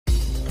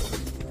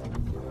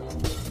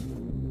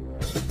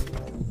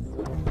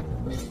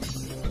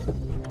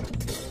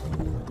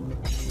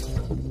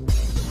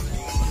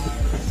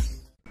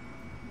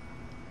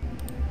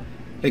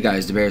Hey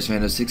guys,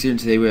 TheBearsFan06 here, and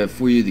today we have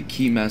for you the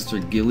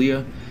Keymaster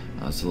Gilia.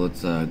 So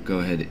let's go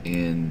ahead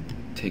and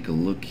take a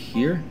look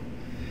here.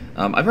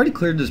 I've already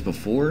cleared this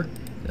before.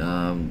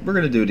 We're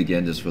going to do it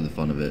again just for the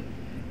fun of it.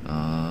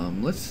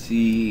 Let's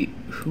see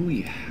who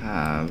we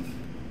have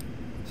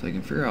so I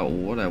can figure out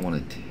what I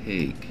want to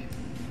take.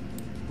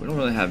 We don't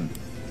really have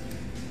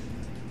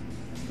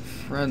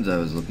friends I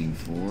was looking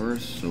for,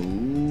 so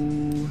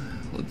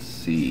let's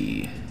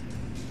see.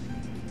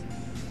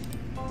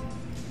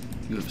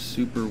 You have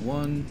Super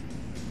 1.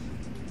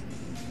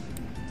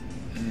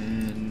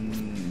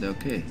 And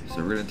okay, so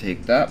we're going to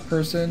take that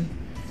person.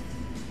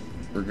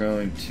 We're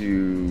going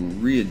to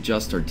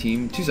readjust our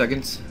team. 2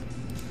 seconds.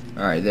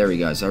 Alright, there we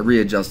go. So I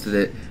readjusted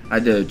it. I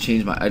had to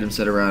change my item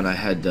set around. I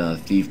had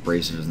thief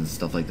bracers and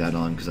stuff like that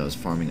on because I was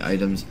farming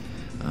items.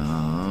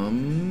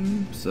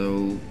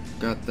 So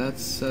got that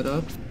set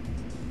up.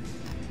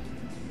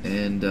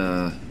 And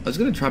I was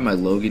going to try my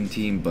Logan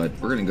team, but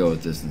we're going to go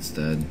with this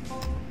instead.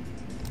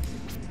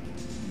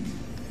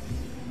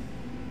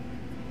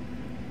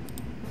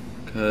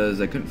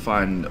 Because I couldn't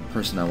find a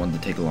person I wanted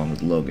to take along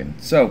with Logan.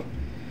 So,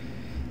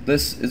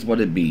 this is what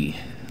it be.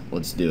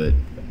 Let's do it.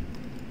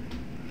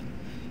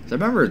 So I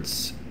remember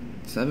it's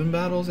 7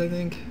 battles, I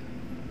think.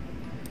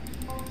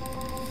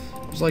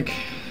 There's like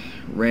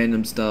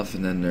random stuff,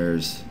 and then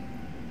there's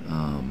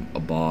a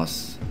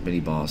boss,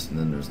 mini boss, and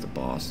then there's the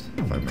boss,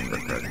 if I remember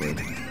correctly.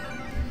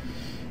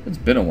 It's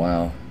been a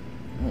while.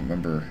 I don't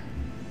remember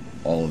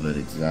all of it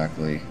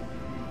exactly.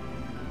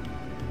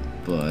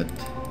 But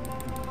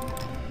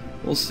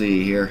we'll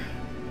see here.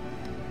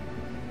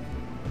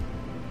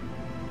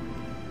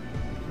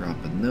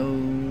 Dropping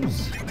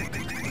those.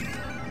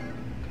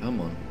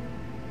 Come on.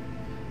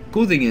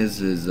 Cool thing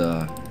is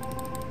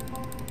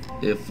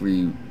if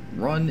we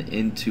run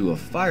into a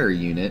fire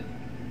unit,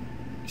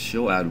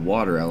 she'll add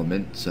water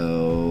element,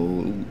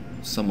 so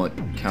somewhat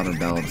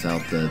counterbalance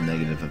out the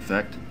negative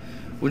effect,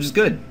 which is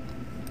good.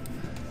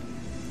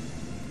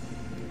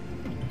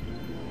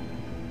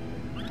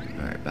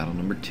 Alright, battle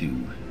number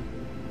 2.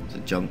 Is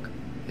it junk?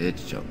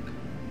 It's junk.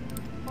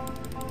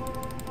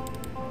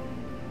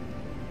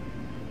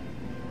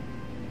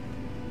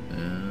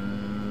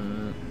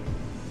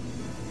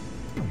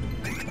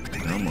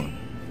 Come on.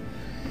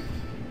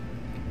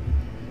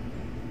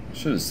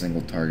 Should have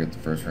single target the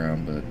first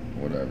round, but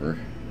whatever.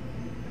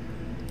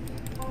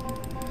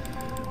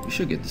 We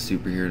should get the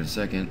super here in a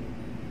second.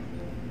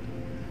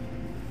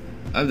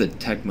 I have the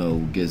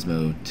Tecmo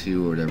Gizmo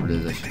 2 or whatever it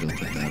is. I should have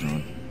put that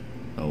on.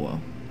 Oh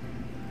well.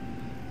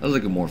 I was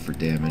looking more for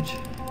damage.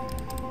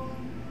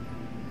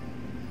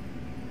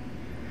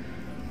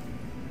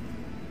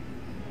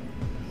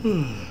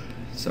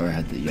 Sorry, I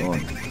had to yawn.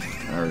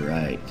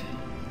 Alright.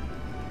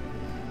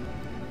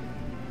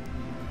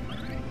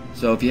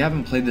 So if you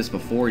haven't played this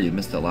before, you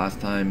missed it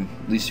last time,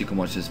 at least you can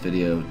watch this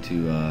video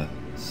to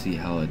see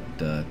how it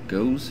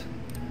goes.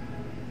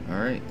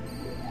 Alright.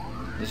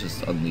 Let's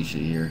just unleash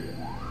it here.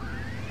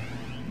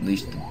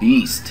 Unleash the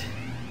beast.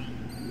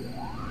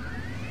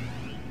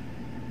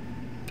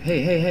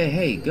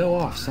 Hey, go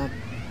off. Stop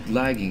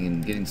lagging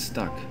and getting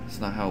stuck. That's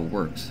not how it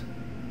works.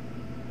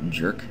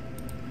 Jerk.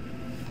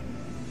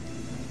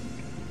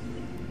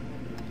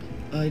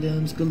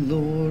 Items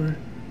galore.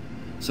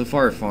 So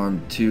far I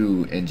farmed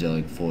 2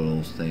 angelic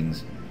foils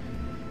things.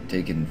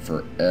 Taken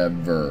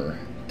forever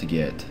to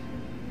get.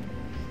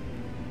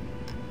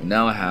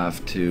 Now I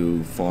have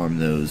to farm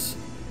those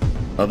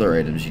other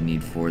items you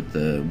need for it,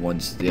 the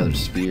other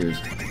spheres.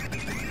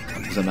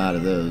 Because I'm out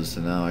of those,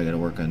 so now I gotta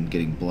work on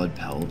getting blood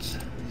pelts.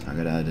 So I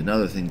gotta add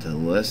another thing to the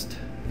list.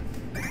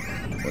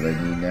 What I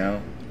need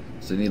now.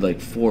 So I need like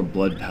 4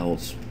 blood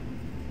pelts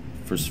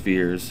for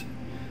spheres.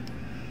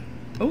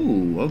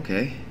 Oh,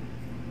 okay.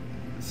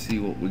 Let's see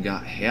what we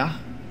got here.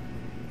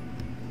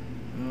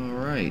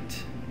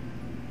 Alright.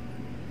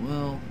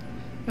 Well,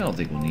 I don't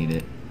think we'll need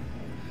it.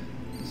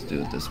 Let's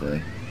do it this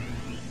way.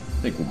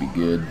 I think we'll be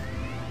good.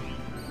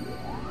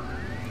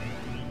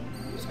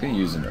 I was going to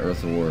use an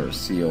earth ore or a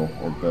seal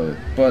or both,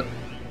 but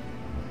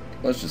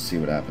let's just see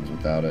what happens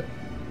without it.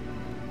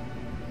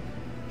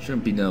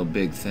 Shouldn't be no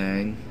big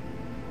thing.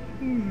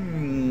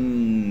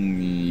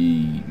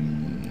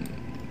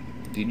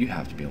 Dude, you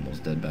have to be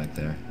almost dead back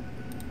there.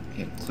 I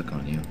can't click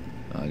on you.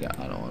 Oh, I got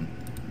auto on.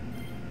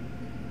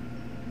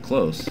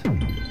 Close.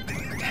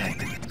 Dang,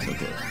 so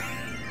close.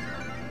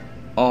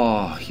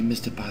 Oh, he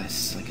missed it by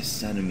like a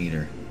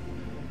centimeter.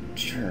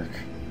 Jerk.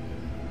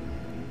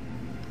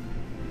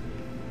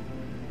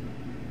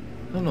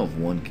 I don't know if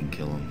 1 can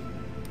kill him.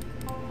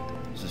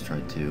 Let's just try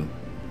 2.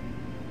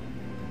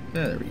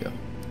 Yeah, there we go.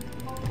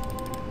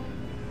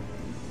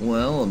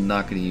 Well, I'm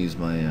not going to use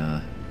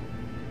my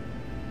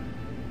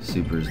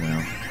supers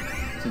now.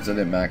 Since I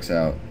didn't max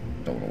out,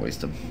 don't want to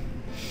waste them.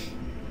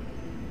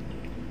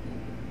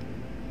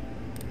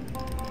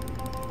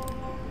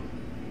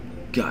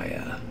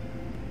 Gaia.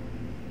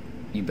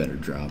 You better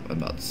drop, I'm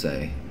about to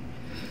say.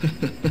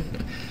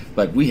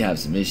 Like, we have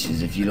some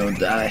issues if you don't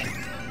die.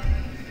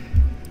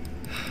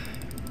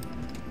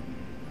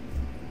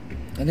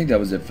 I think that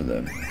was it for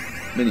the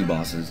mini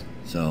bosses.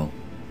 So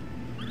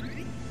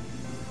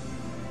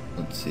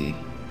Let's see.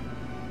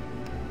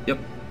 Yep.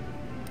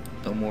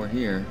 No more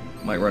here.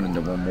 Might run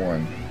into one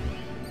more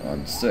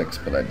on 6,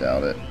 but I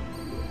doubt it.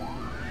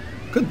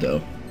 Could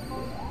though.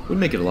 Would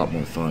make it a lot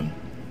more fun.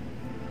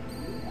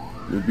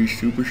 Would be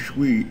super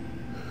sweet.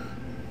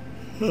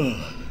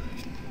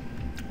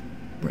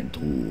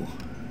 Rental.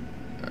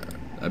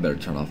 I better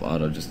turn off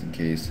auto just in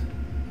case.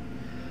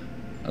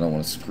 I don't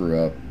want to screw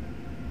up.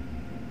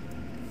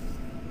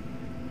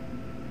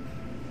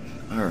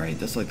 Alright,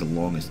 that's like the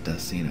longest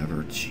death scene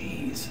ever.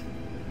 Jeez.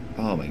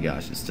 Oh my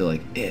gosh, it's still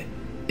like,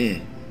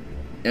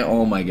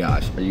 oh my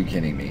gosh, are you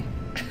kidding me?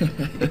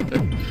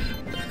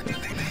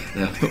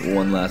 That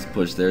one last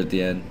push there at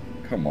the end.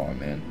 Come on,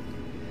 man.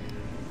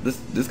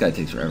 This guy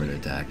takes forever to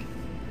attack.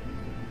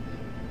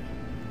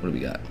 What do we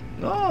got?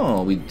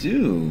 Oh, we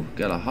do.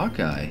 Got a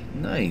Hawkeye.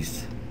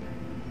 Nice.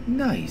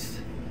 Nice.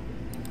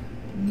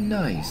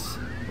 Nice.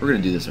 We're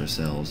gonna do this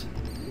ourselves.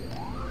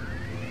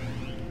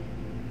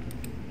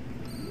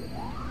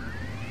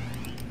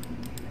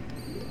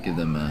 Give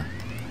them a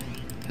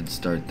head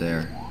start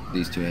there.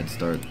 These two head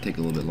start. Take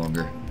a little bit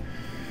longer.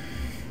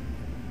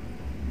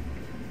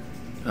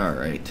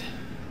 Alright.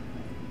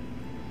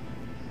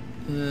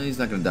 He's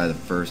not gonna die the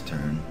first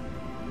turn.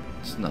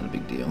 It's not a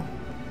big deal.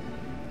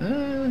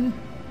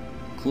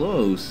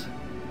 Close.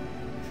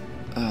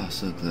 Oh,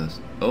 so close.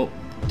 Oh,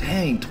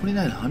 dang,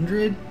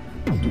 2,900?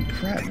 Holy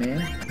crap,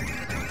 man.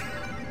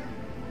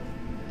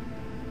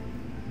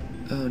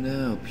 Oh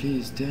no,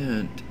 please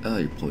don't. Oh,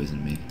 you're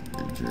poisoning me.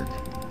 You're a jerk.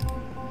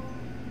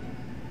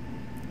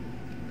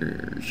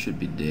 Should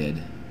be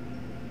dead.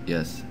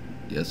 Yes.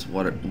 Yes,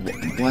 water.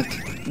 What?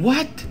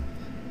 What?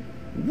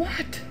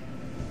 What?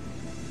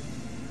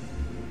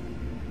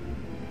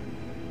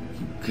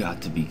 You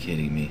got to be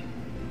kidding me.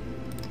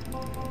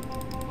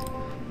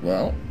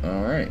 Well,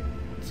 alright.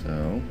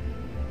 So,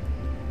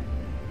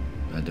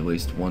 I had to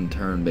waste one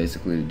turn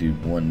basically to do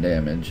 1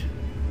 damage.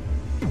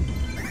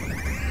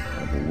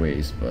 Kind of a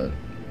waste, but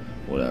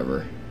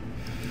whatever.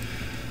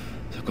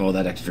 Took all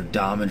that extra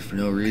damage for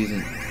no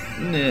reason.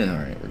 Nah,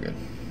 alright, we're good.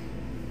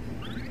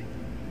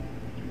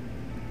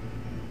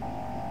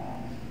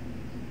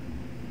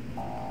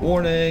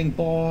 Warning,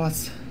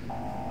 boss!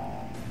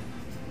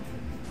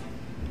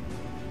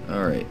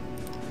 Alright.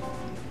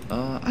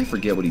 I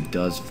forget what he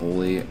does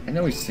fully. I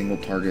know he single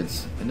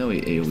targets. I know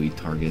he AoE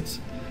targets.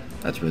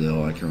 That's really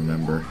all I can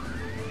remember.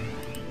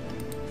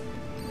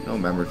 I don't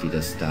remember if he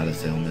does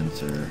status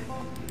ailments or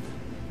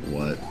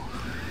what.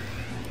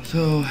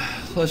 So,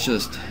 let's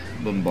just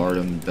bombard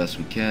him best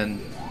we can.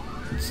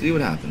 See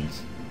what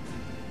happens.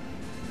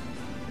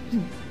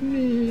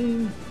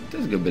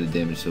 Does a good bit of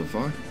damage so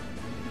far.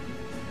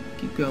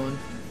 Keep going.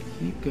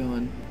 Keep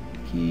going.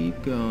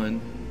 Keep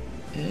going.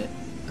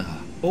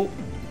 Oh!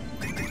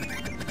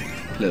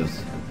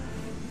 Close.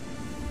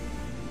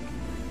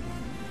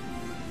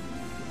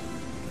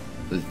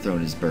 He's throwing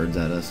his birds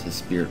at us, his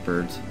spirit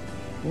birds.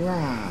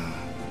 Wow.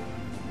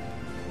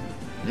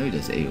 I know he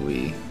does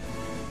AoE.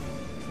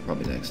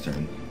 Probably next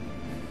turn.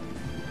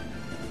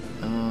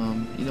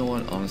 You know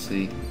what?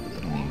 Honestly, I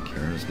don't even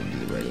care. I'm just gonna do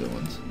the regular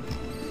ones.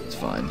 It's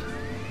fine.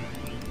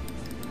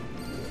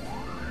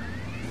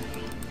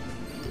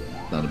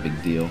 Not a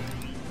big deal.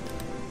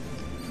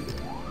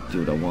 Do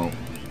what I want.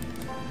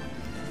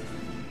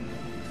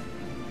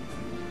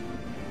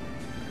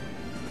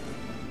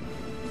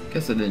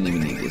 Guess I didn't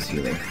even need this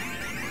healer.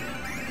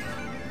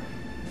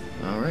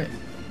 Alright.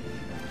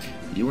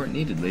 You weren't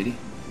needed, lady.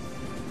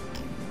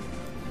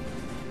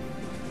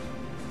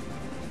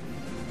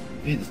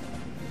 Man,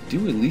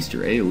 do at least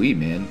your AoE,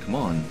 man. Come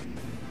on.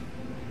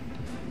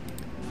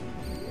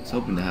 I was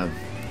hoping to have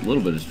a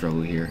little bit of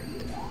struggle here.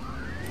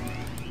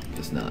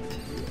 Guess not.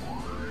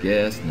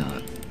 Guess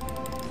not.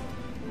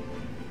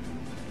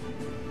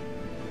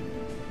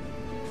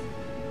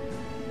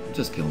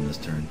 Just killing this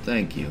turn.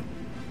 Thank you.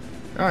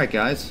 Alright,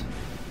 guys.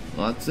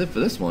 Well, that's it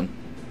for this one.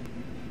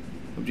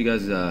 Hope you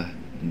guys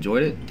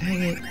enjoyed it.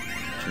 Dang it.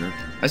 Sure.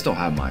 I still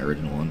have my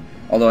original one.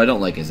 Although I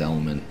don't like his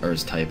element, or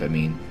his type, I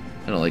mean.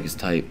 I don't like his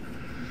type.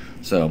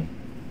 So,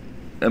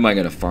 am I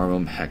going to farm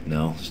him? Heck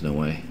no. There's no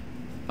way.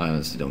 I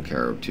honestly don't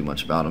care too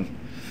much about him.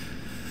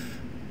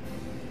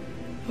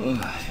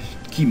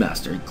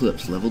 Keymaster,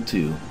 Eclipse, level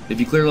 2. If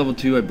you clear level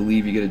 2, I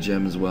believe you get a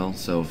gem as well.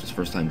 So, if it's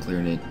first time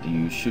clearing it,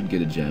 you should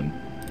get a gem.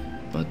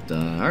 But,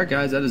 alright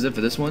guys, that is it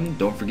for this one.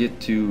 Don't forget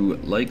to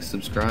like,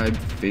 subscribe,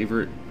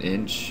 favorite,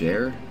 and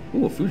share.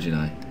 Ooh, a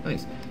Fujinai.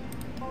 Nice.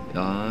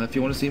 If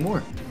you want to see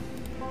more.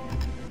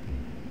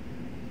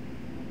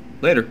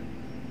 Later.